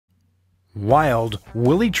Wild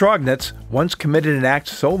Willie Trognitz once committed an act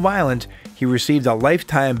so violent he received a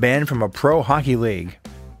lifetime ban from a pro hockey league.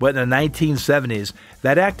 But in the 1970s,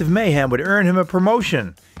 that act of mayhem would earn him a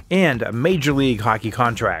promotion and a major league hockey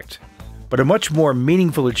contract. But a much more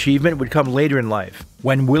meaningful achievement would come later in life,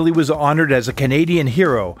 when Willie was honored as a Canadian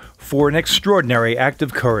hero for an extraordinary act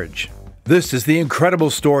of courage. This is the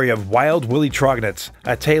incredible story of Wild Willie Trognitz,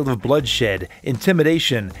 a tale of bloodshed,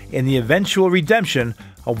 intimidation, and the eventual redemption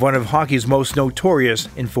of one of hockey's most notorious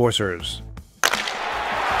enforcers.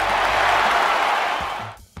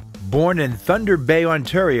 Born in Thunder Bay,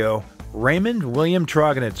 Ontario, Raymond William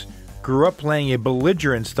Trognitz grew up playing a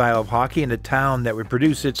belligerent style of hockey in a town that would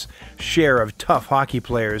produce its share of tough hockey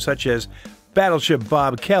players such as Battleship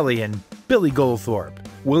Bob Kelly and Billy Goldthorpe.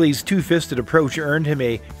 Willie's two-fisted approach earned him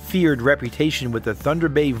a feared reputation with the Thunder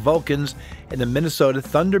Bay Vulcans and the Minnesota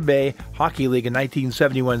Thunder Bay Hockey League in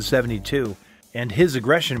 1971-72, and his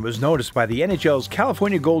aggression was noticed by the NHL's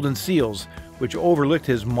California Golden Seals, which overlooked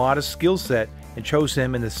his modest skill set and chose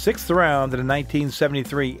him in the 6th round of the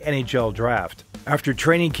 1973 NHL Draft. After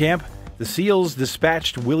training camp, the Seals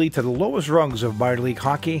dispatched Willie to the lowest rungs of minor league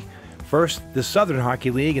hockey, first the Southern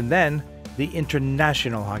Hockey League and then the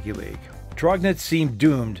International Hockey League. Trognitz seemed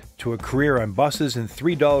doomed to a career on buses and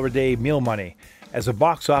 $3 a day meal money as a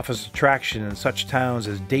box office attraction in such towns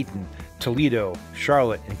as Dayton, Toledo,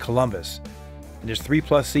 Charlotte, and Columbus. In his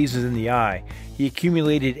 3+ seasons in the I, he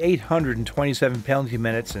accumulated 827 penalty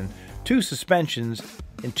minutes and 2 suspensions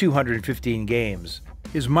in 215 games.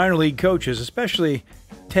 His minor league coaches, especially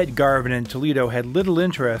Ted Garvin in Toledo, had little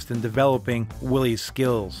interest in developing Willie's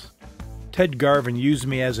skills. "Ted Garvin used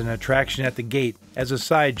me as an attraction at the gate, as a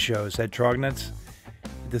sideshow," said Trognitz.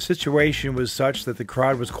 The situation was such that the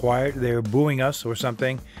crowd was quiet, they were booing us or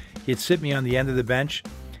something. He'd sit me on the end of the bench,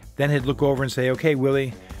 then he'd look over and say, "Okay,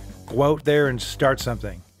 Willie, go out there and start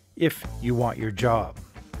something, if you want your job."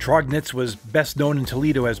 Trognitz was best known in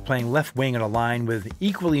Toledo as playing left wing on a line with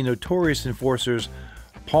equally notorious enforcers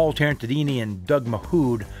Paul Tarantadini and Doug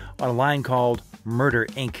Mahood on a line called Murder,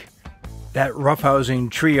 Inc. That roughhousing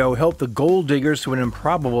trio helped the Gold Diggers to an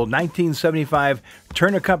improbable 1975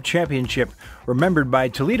 Turner Cup championship, remembered by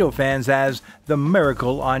Toledo fans as the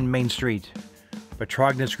Miracle on Main Street. But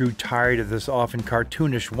Trognitz grew tired of this often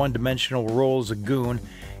cartoonish one-dimensional role as a goon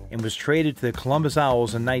and was traded to the Columbus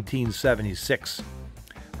Owls in 1976.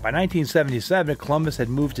 By 1977, Columbus had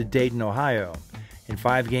moved to Dayton, Ohio. In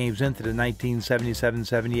 5 games into the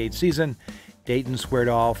 1977-78 season, Dayton squared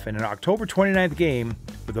off in an October 29th game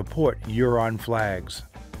with the Port Huron Flags.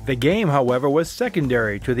 The game, however, was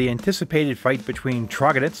secondary to the anticipated fight between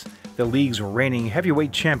Trognitz, the league's reigning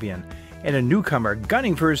heavyweight champion, and a newcomer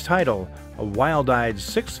gunning for his title, a wild-eyed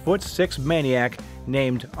 6'6" maniac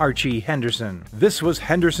named Archie Henderson. This was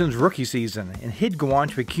Henderson's rookie season, and he'd go on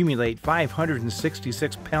to accumulate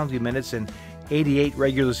 566 penalty minutes in 88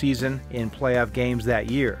 regular season and playoff games that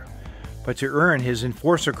year. But to earn his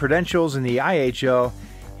enforcer credentials in the IHL,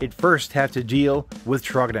 he'd first have to deal with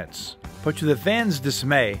Trognitz. But to the fans'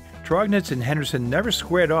 dismay, Trognitz and Henderson never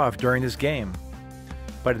squared off during this game.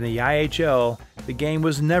 But in the IHL, the game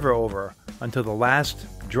was never over until the last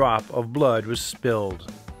drop of blood was spilled.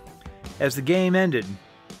 As the game ended,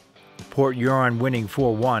 Port Huron winning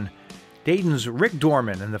 4-1, Dayton's Rick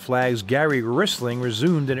Dorman and the Flags' Gary Rissling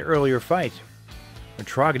resumed an earlier fight. When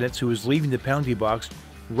Trognitz, who was leaving the penalty box,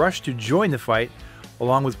 rushed to join the fight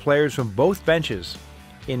along with players from both benches.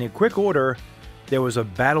 In a quick order, there was a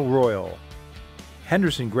battle royal.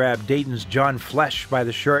 Henderson grabbed Dayton's John Flesh by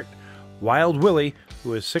the shirt. Wild Willie,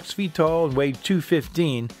 who was 6 feet tall and weighed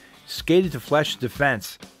 215, skated to Flesh's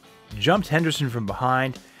defense, jumped Henderson from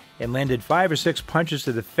behind, and landed 5 or 6 punches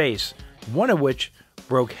to the face, one of which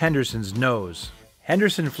broke Henderson's nose.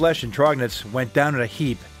 Henderson, Flesh, and Trognitz went down in a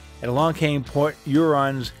heap, and along came Port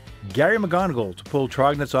Huron's Gary McGonigal to pull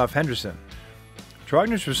Trognitz off Henderson.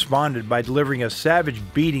 Trognitz responded by delivering a savage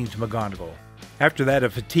beating to McGonigal. After that, a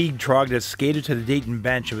fatigued Trognitz skated to the Dayton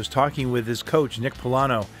bench and was talking with his coach, Nick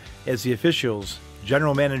Polano, as the officials,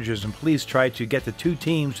 general managers, and police tried to get the two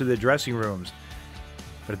teams to their dressing rooms.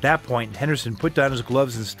 But at that point, Henderson put down his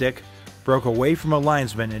gloves and stick, broke away from a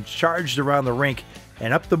linesman, and charged around the rink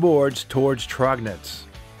and up the boards towards Trognitz.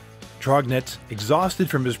 Trognitz, exhausted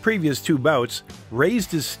from his previous 2 bouts,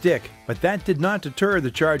 raised his stick, but that did not deter the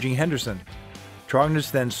charging Henderson.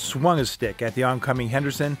 Trognitz then swung his stick at the oncoming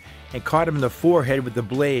Henderson and caught him in the forehead with the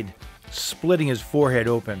blade, splitting his forehead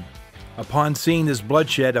open. Upon seeing this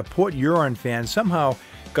bloodshed, a Port Huron fan somehow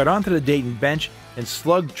got onto the Dayton bench and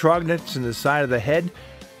slugged Trognitz in the side of the head,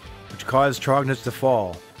 which caused Trognitz to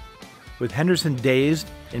fall. With Henderson dazed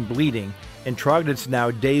and bleeding, and Trognitz now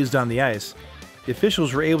dazed on the ice, The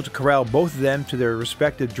officials were able to corral both of them to their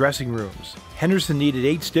respective dressing rooms. Henderson needed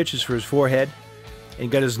 8 stitches for his forehead and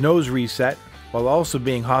got his nose reset while also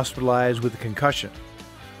being hospitalized with a concussion.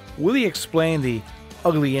 Willie explained the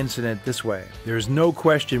ugly incident this way. "There is no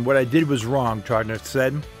question what I did was wrong," Trognitz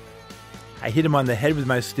said. "I hit him on the head with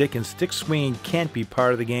my stick, and stick swinging can't be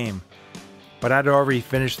part of the game. But I'd already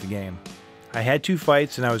finished the game. I had 2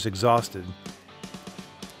 fights and I was exhausted.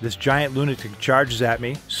 This giant lunatic charges at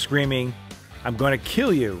me, screaming, 'I'm going to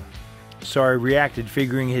kill you!' So I reacted,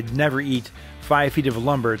 figuring he'd never eat 5 feet of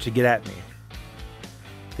lumber to get at me.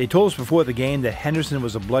 They told us before the game that Henderson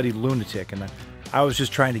was a bloody lunatic, and I was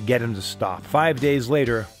just trying to get him to stop." 5 days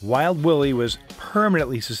later, Wild Willie was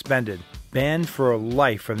permanently suspended, banned for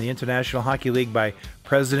life from the International Hockey League by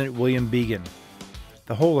President William Began.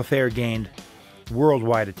 The whole affair gained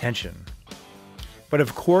worldwide attention. But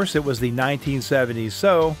of course it was the 1970s,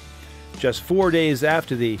 so just 4 days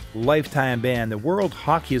after the lifetime ban, the World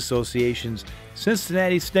Hockey Association's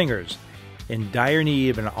Cincinnati Stingers, in dire need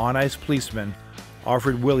of an on-ice policeman,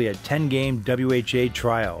 offered Willie a 10-game WHA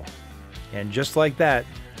trial. And just like that,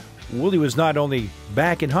 Willie was not only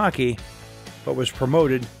back in hockey, but was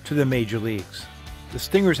promoted to the major leagues. The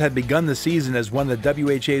Stingers had begun the season as one of the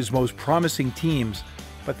WHA's most promising teams,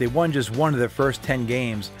 but they won just one of their first 10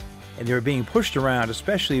 games, and they were being pushed around,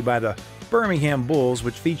 especially by the Birmingham Bulls,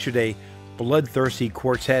 which featured a bloodthirsty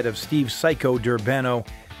quartet of Steve Psycho Durbano,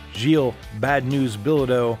 Gilles Bad News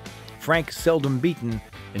Bilodeau, Frank Seldom Beaten,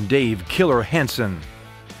 and Dave Killer Hansen.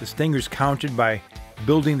 The Stingers countered by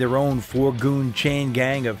building their own 4-goon chain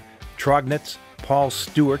gang of Trognitz, Paul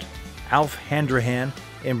Stewart, Alf Handrahan,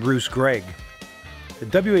 and Bruce Gregg. The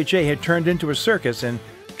WHA had turned into a circus, and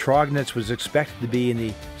Trognitz was expected to be in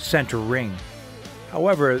the center ring.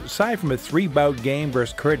 However, aside from a 3-bout game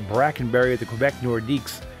versus Kurt Brackenberry at the Quebec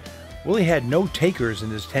Nordiques, Willie had no takers in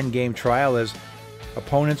his 10-game trial, as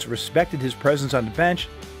opponents respected his presence on the bench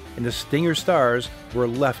and the Stinger stars were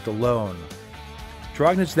left alone.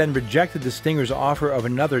 Trognitz then rejected the Stingers' offer of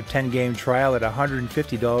another 10-game trial at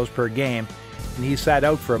 $150 per game, and he sat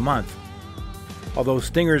out for a month. Although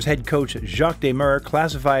Stingers head coach Jacques Demers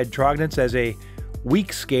classified Trognitz as a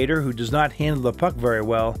weak skater who does not handle the puck very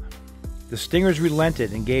well, the Stingers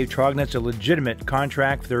relented and gave Trognitz a legitimate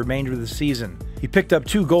contract for the remainder of the season. He picked up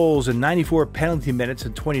 2 goals in 94 penalty minutes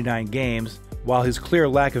in 29 games, while his clear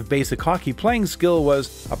lack of basic hockey playing skill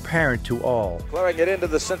was apparent to all. Clearing it into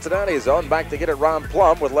the Cincinnati zone, back to get it Ron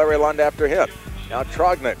Plum with Larry Lund after him. Now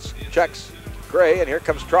Trognitz checks Gray, and here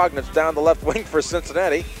comes Trognitz down the left wing for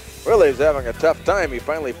Cincinnati. Willie's having a tough time. He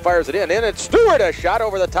finally fires it in, and it's Stewart, a shot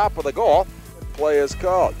over the top of the goal. Play is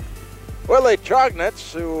called. Willie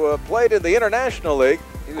Trognitz, who played in the International League,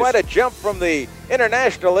 quite a jump from the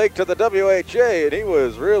International League to the WHA, and he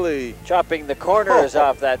was really chopping the corners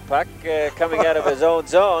off that puck, coming out of his own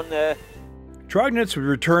zone. Trognitz would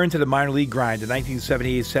return to the minor league grind in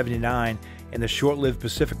 1978-79 in the short-lived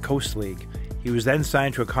Pacific Coast League. He was then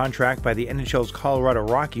signed to a contract by the NHL's Colorado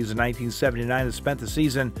Rockies in 1979 and spent the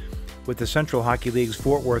season with the Central Hockey League's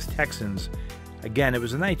Fort Worth Texans. Again, it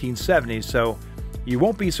was the 1970s, so you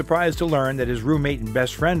won't be surprised to learn that his roommate and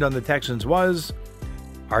best friend on the Texans was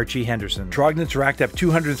Archie Henderson. Trognitz racked up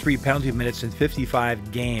 203 penalty minutes in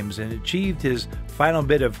 55 games and achieved his final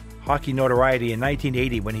bit of hockey notoriety in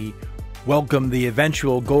 1980 when he welcomed the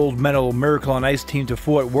eventual gold medal Miracle on Ice team to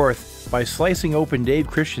Fort Worth by slicing open Dave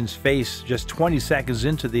Christian's face just 20 seconds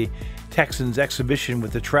into the Texans exhibition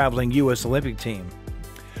with the traveling U.S. Olympic team.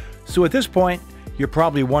 So at this point, you're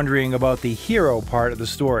probably wondering about the hero part of the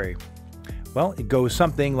story. Well, it goes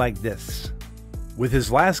something like this. With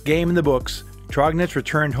his last game in the books, Trognitz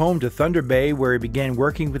returned home to Thunder Bay, where he began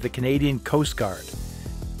working with the Canadian Coast Guard.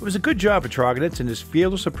 It was a good job for Trognitz, and his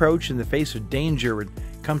fearless approach in the face of danger would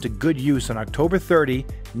come to good use on October 30,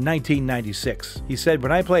 1996. He said,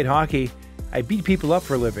 "When I played hockey, I beat people up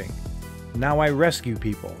for a living. Now I rescue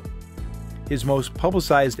people." His most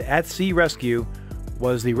publicized at-sea rescue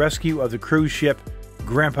was the rescue of the cruise ship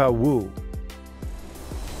Grandpa Woo.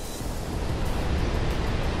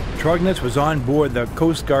 Trognitz was on board the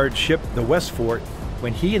Coast Guard ship the Westfort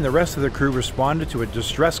when he and the rest of the crew responded to a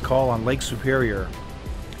distress call on Lake Superior.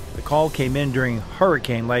 The call came in during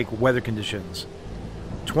hurricane-like weather conditions.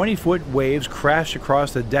 20-foot waves crashed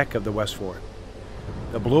across the deck of the Westfort.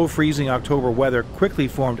 The below-freezing October weather quickly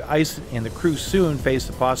formed ice, and the crew soon faced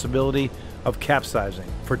the possibility of capsizing.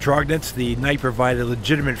 For Trognitz, the night provided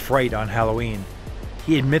legitimate fright on Halloween.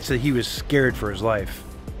 He admits that he was scared for his life.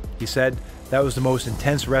 He said, "That was the most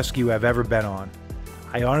intense rescue I've ever been on.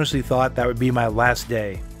 I honestly thought that would be my last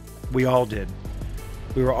day." We all did.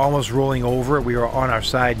 We were almost rolling over. We were on our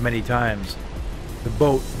side many times. The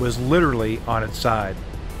boat was literally on its side.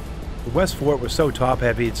 The West Fort was so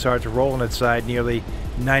top-heavy it started to roll on its side nearly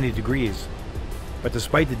 90 degrees. But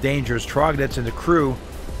despite the dangers, Trognitz and the crew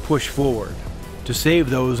pushed forward to save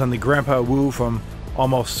those on the Grandpa Woo from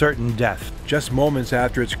almost certain death. Just moments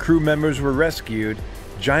after its crew members were rescued,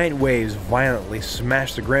 giant waves violently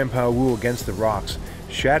smashed the Grandpa Woo against the rocks,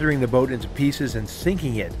 shattering the boat into pieces and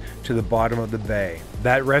sinking it to the bottom of the bay.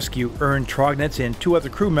 That rescue earned Trognitz and 2 other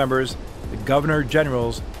crew members the Governor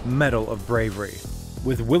General's Medal of Bravery.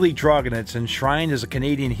 With Willie Trognitz enshrined as a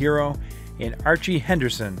Canadian hero and Archie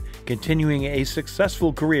Henderson continuing a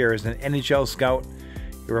successful career as an NHL scout,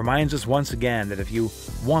 it reminds us once again that if you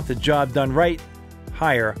want the job done right,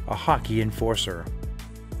 hire a hockey enforcer.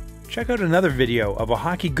 Check out another video of a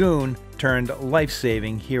hockey goon turned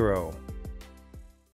life-saving hero.